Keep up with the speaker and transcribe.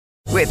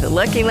With the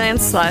Lucky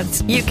Land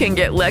Slots, you can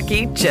get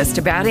lucky just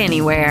about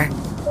anywhere.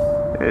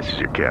 This is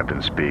your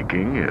captain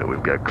speaking.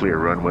 We've got clear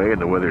runway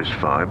and the weather's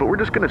fine, but we're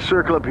just going to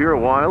circle up here a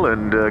while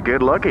and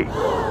get lucky.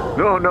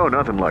 No,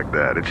 nothing like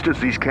that. It's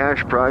just these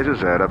cash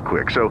prizes add up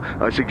quick. So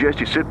I suggest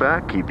you sit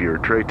back, keep your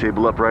tray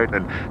table upright,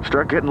 and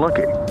start getting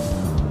lucky.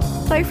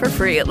 Play for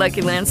free at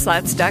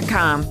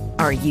LuckyLandSlots.com.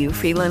 Are you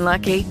feeling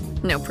lucky?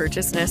 No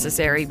purchase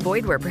necessary.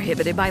 Void where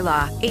prohibited by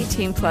law.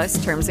 18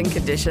 plus terms and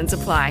conditions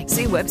apply.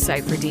 See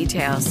website for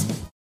details.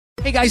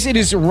 Hey guys, it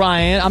is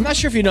Ryan. I'm not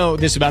sure if you know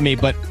this about me,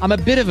 but I'm a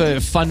bit of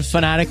a fun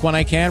fanatic when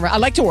I can. I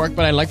like to work,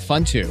 but I like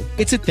fun too.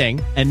 It's a thing.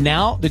 And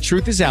now the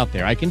truth is out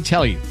there. I can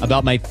tell you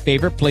about my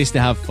favorite place to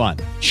have fun.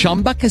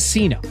 Chumba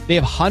Casino. They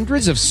have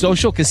hundreds of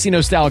social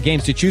casino style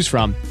games to choose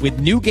from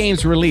with new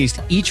games released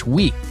each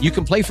week. You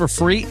can play for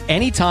free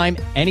anytime,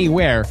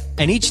 anywhere.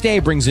 And each day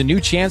brings a new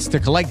chance to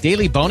collect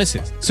daily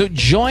bonuses. So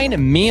join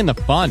me in the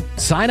fun.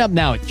 Sign up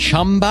now at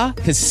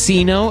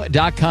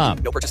ChumbaCasino.com.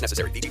 No purchase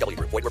necessary. VGW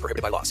Group. Void where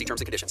prohibited by law. See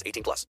terms and conditions.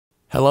 18 plus.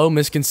 Hello,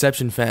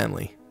 Misconception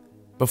family.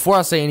 Before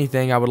I say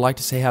anything, I would like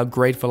to say how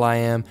grateful I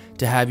am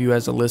to have you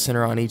as a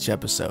listener on each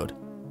episode.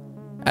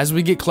 As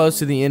we get close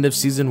to the end of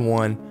Season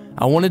 1,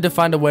 I wanted to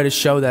find a way to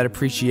show that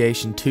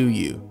appreciation to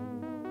you,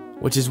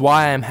 which is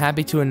why I am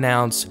happy to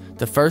announce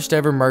the first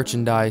ever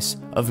merchandise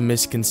of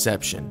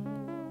Misconception.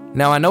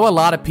 Now, I know a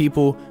lot of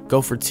people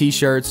go for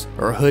t-shirts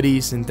or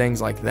hoodies and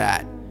things like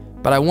that,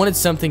 but I wanted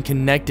something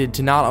connected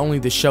to not only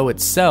the show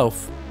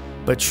itself,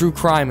 but true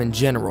crime in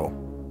general.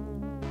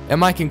 And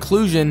my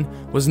conclusion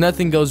was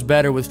nothing goes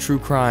better with true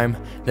crime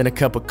than a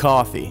cup of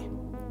coffee.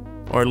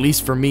 Or at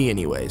least for me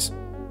anyways.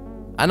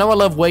 I know I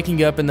love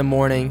waking up in the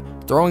morning,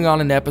 throwing on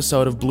an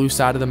episode of Blue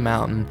Side of the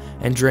Mountain,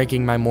 and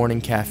drinking my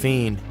morning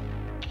caffeine.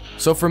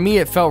 So for me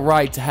it felt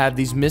right to have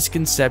these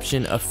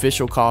Misconception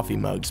official coffee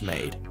mugs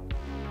made.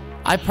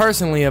 I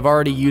personally have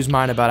already used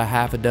mine about a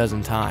half a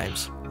dozen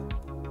times.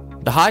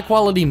 The high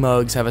quality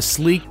mugs have a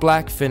sleek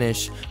black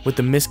finish with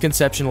the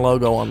Misconception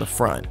logo on the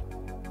front.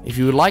 If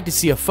you would like to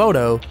see a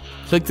photo,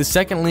 click the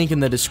second link in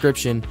the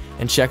description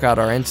and check out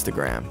our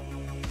Instagram.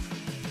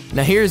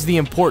 Now here's the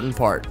important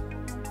part,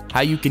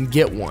 how you can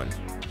get one.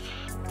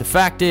 The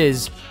fact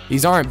is,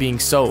 these aren't being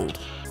sold.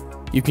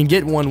 You can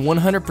get one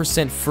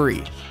 100%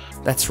 free.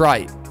 That's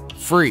right,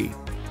 free.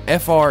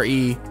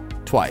 F-R-E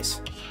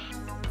twice.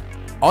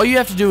 All you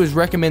have to do is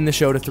recommend the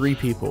show to 3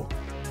 people.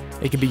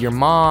 It could be your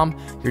mom,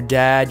 your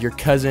dad, your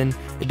cousin,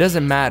 it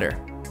doesn't matter.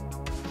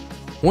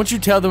 Once you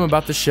tell them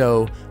about the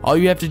show, all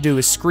you have to do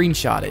is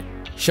screenshot it,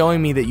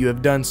 showing me that you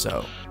have done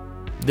so.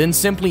 Then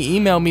simply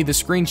email me the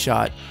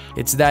screenshot,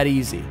 it's that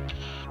easy.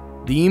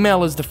 The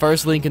email is the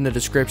first link in the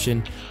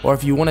description, or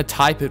if you want to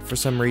type it for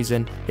some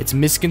reason, it's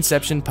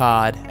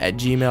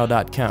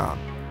misconceptionpod@gmail.com.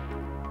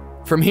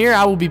 From here,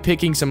 I will be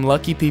picking some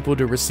lucky people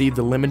to receive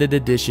the limited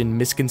edition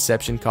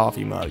Misconception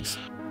coffee mugs.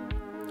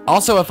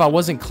 Also, if I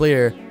wasn't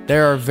clear, they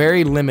are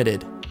very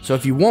limited, so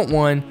if you want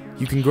one,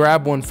 you can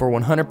grab one for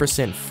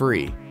 100%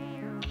 free.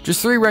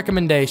 Just 3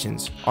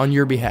 recommendations on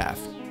your behalf.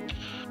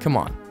 Come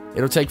on,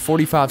 it'll take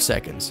 45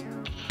 seconds.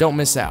 Don't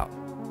miss out.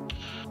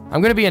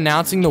 I'm going to be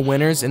announcing the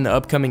winners in the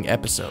upcoming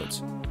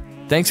episodes.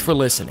 Thanks for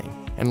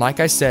listening, and like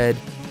I said,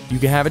 you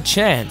can have a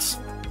chance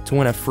to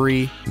win a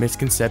free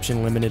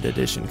Misconception limited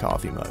edition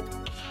coffee mug.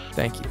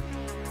 Thank you.